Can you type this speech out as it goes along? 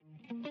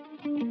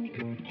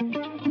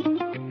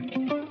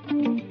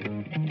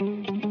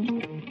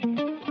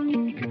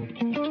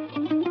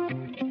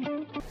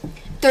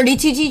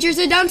32 teachers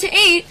are down to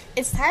 8.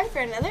 It's time for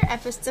another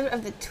episode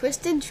of the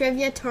Twisted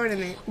Trivia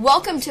Tournament.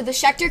 Welcome to the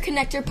Schechter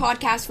Connector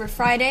podcast for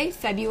Friday,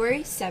 February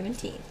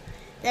 17th.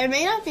 There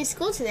may not be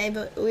school today,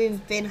 but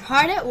we've been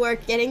hard at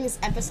work getting this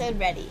episode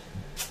ready.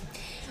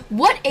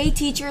 What 8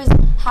 teachers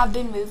have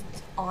been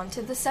moved on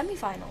to the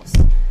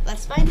semifinals?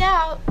 Let's find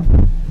out.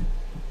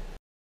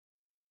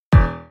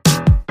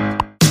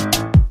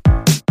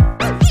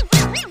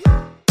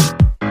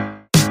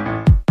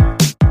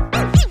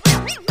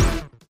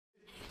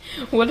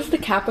 What is the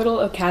capital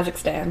of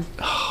Kazakhstan?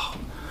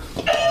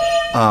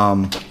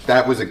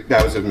 That was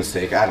a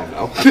mistake. I don't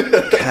know.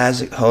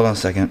 Hold on a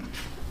second.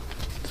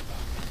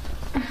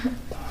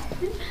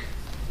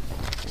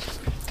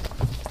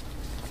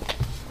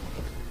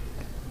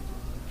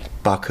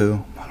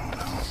 Baku. I don't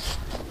know.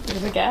 Do you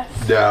have a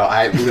guess? No,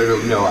 I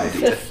literally no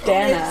idea.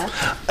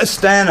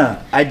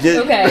 Astana. I did.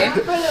 Okay.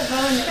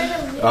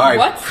 All right.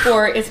 What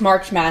sport is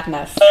March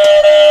Madness?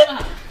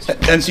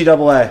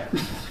 NCAA.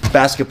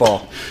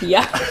 Basketball.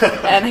 Yeah.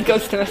 And it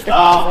goes to Mr.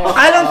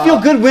 I don't feel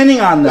good winning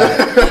on that.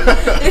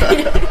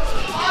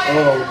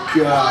 Oh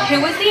God.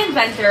 Who was the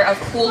inventor of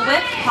Cool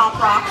Whip,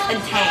 Pop Rocks,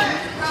 and Tang?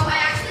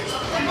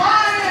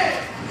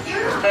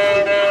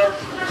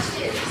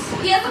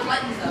 He has the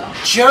buttons though.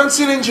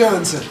 Johnson &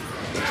 Johnson.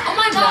 Oh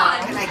my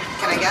God. Can I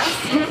guess?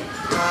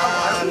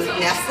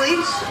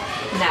 Nestle?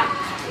 No.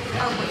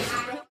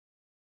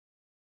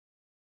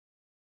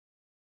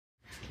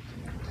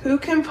 Who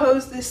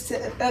composed the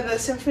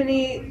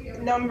Symphony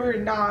Number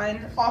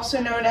 9, also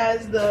known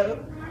as the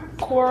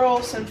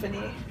Choral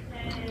Symphony?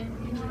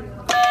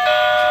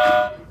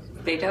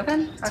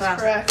 Beethoven?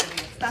 That's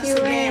correct. That's the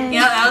game.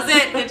 Yeah, that was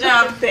it. Good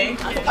job.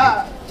 Thank you.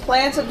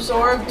 Plants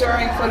absorb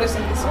during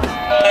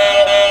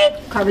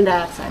photosynthesis. Carbon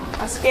dioxide.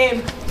 That's the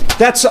game.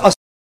 That's a.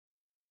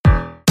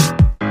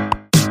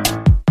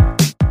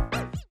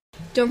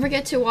 Don't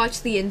forget to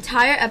watch the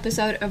entire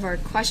episode of our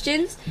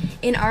questions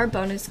in our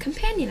bonus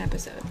companion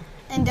episode.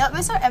 And don't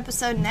miss our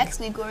episode next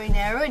week where we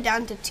narrow it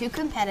down to 2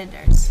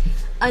 competitors.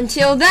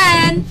 Until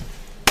then,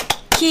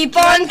 keep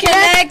on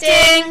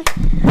connecting.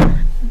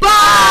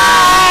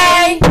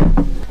 Bye!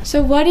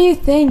 So what do you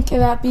think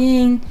about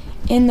being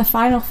in the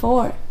Final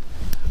Four?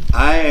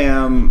 I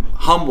am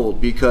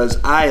humbled because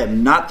I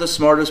am not the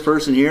smartest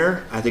person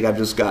here. I think I've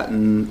just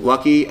gotten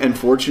lucky and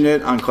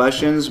fortunate on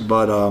questions,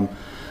 but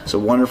it's a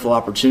wonderful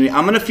opportunity.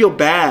 I'm going to feel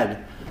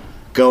bad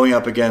going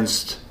up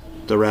against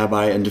the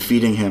rabbi and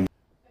defeating him.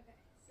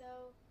 So,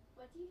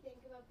 what do you think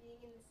about being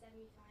in the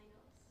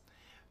semifinals?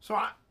 So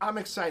I'm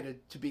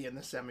excited to be in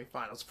the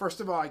semifinals.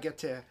 First of all, I get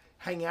to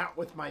hang out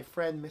with my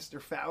friend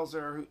Mr.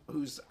 Fauser,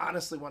 who's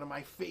honestly one of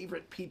my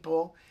favorite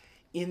people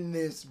in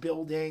this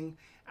building.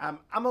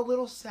 I'm a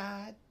little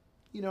sad,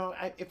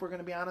 if we're going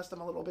to be honest, I'm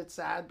a little bit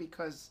sad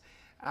because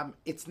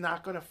it's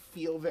not going to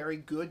feel very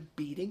good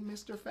beating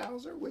Mr.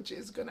 Fauser, which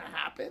is going to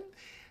happen,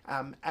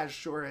 as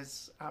sure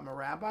as I'm a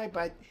rabbi,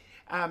 but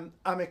I'm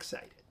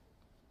excited.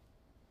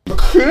 I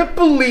can't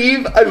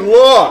believe I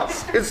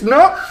lost. It's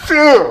not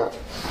fair.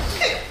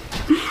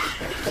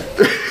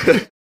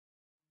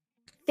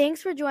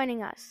 Thanks for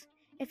joining us.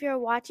 If you're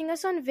watching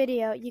us on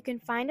video, you can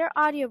find our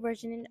audio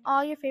version in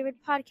all your favorite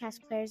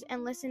podcast players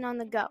and listen on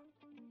the go.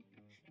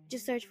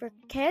 Just search for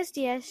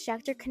KSDS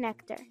Schechter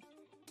Connector.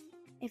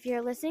 If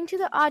you're listening to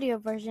the audio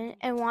version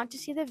and want to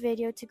see the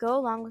video to go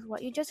along with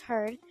what you just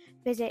heard,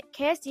 visit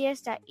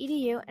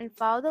ksds.edu and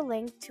follow the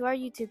link to our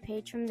YouTube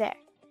page from there.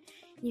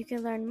 You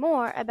can learn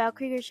more about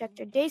Krieger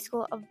Schechter Day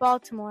School of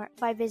Baltimore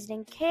by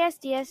visiting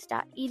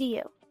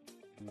ksds.edu.